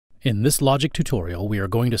In this Logic tutorial, we are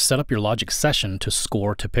going to set up your Logic session to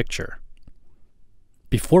score to picture.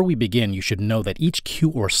 Before we begin, you should know that each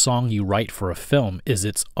cue or song you write for a film is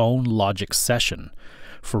its own Logic session.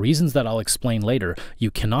 For reasons that I'll explain later,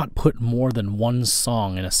 you cannot put more than one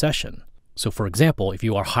song in a session. So for example, if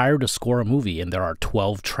you are hired to score a movie and there are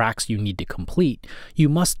 12 tracks you need to complete, you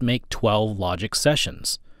must make 12 Logic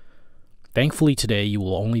sessions. Thankfully today you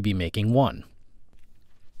will only be making one.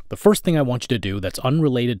 The first thing I want you to do that's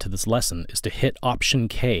unrelated to this lesson is to hit Option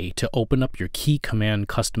K to open up your key command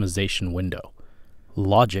customization window.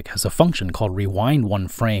 Logic has a function called rewind one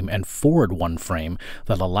frame and forward one frame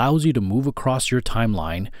that allows you to move across your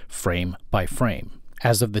timeline frame by frame.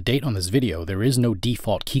 As of the date on this video, there is no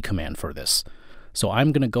default key command for this. So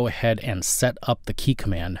I'm going to go ahead and set up the key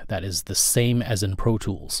command that is the same as in Pro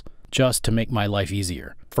Tools, just to make my life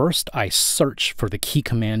easier. First, I search for the key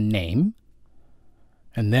command name,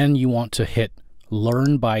 and then you want to hit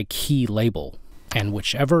Learn by Key Label, and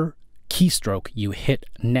whichever keystroke you hit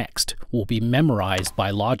next will be memorized by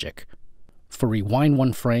Logic. For rewind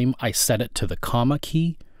one frame, I set it to the comma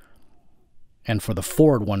key, and for the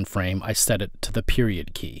forward one frame, I set it to the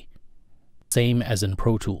period key. Same as in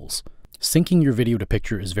Pro Tools. Syncing your video to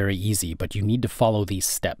picture is very easy, but you need to follow these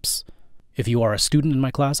steps. If you are a student in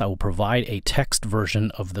my class, I will provide a text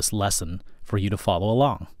version of this lesson for you to follow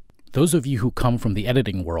along. Those of you who come from the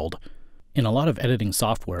editing world, in a lot of editing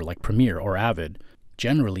software like Premiere or Avid,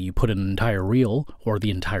 generally you put an entire reel or the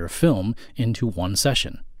entire film into one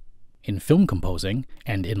session. In film composing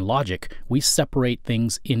and in Logic, we separate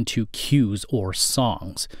things into cues or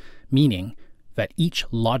songs, meaning that each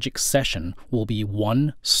Logic session will be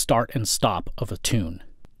one start and stop of a tune,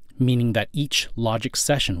 meaning that each Logic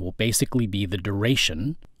session will basically be the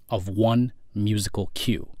duration of one musical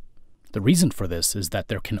cue. The reason for this is that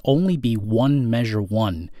there can only be one measure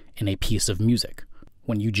one in a piece of music.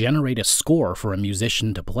 When you generate a score for a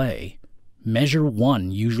musician to play, measure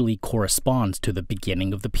one usually corresponds to the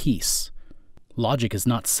beginning of the piece. Logic is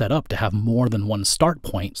not set up to have more than one start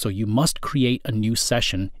point, so you must create a new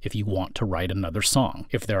session if you want to write another song.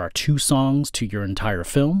 If there are 2 songs to your entire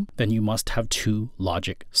film, then you must have 2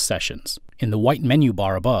 Logic sessions. In the white menu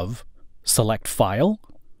bar above, select File,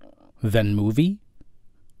 then Movie,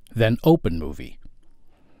 then Open Movie.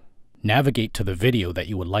 Navigate to the video that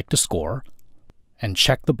you would like to score, and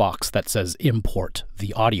check the box that says Import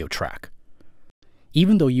the audio track.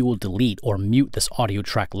 Even though you will delete or mute this audio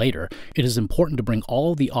track later, it is important to bring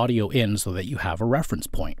all the audio in so that you have a reference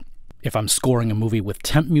point. If I'm scoring a movie with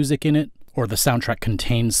temp music in it, or the soundtrack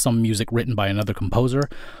contains some music written by another composer,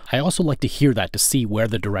 I also like to hear that to see where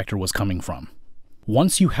the director was coming from.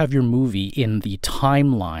 Once you have your movie in the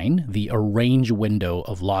timeline, the Arrange window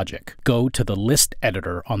of Logic, go to the list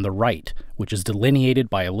editor on the right, which is delineated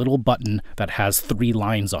by a little button that has 3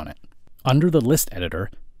 lines on it. Under the list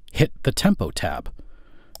editor, hit the Tempo tab.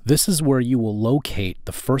 This is where you will locate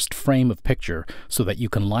the first frame of picture so that you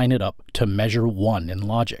can line it up to measure 1 in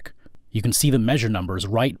Logic. You can see the measure numbers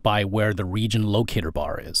right by where the region locator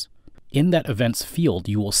bar is. In that events field,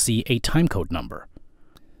 you will see a timecode number.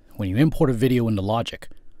 When you import a video into Logic,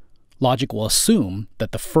 Logic will assume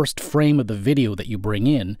that the first frame of the video that you bring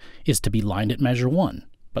in is to be lined at measure 1.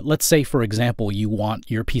 But let's say, for example, you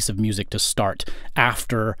want your piece of music to start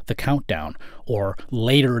after the countdown or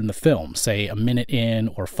later in the film, say a minute in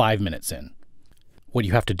or 5 minutes in. What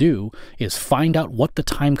you have to do is find out what the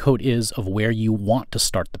timecode is of where you want to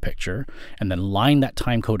start the picture and then line that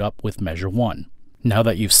timecode up with measure 1. Now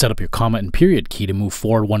that you've set up your comma and period key to move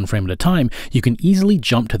forward one frame at a time, you can easily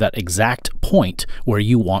jump to that exact point where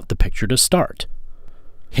you want the picture to start.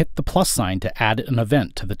 Hit the plus sign to add an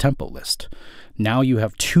event to the tempo list. Now you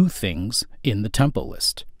have 2 things in the tempo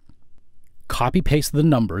list. Copy-paste the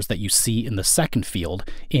numbers that you see in the second field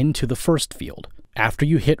into the first field. After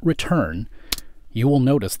you hit return, you will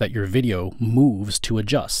notice that your video moves to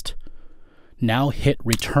adjust. Now hit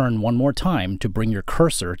return one more time to bring your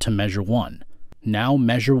cursor to measure 1. Now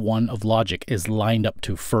measure 1 of Logic is lined up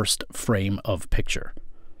to first frame of picture.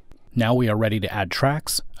 Now we are ready to add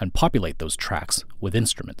tracks and populate those tracks with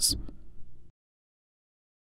instruments.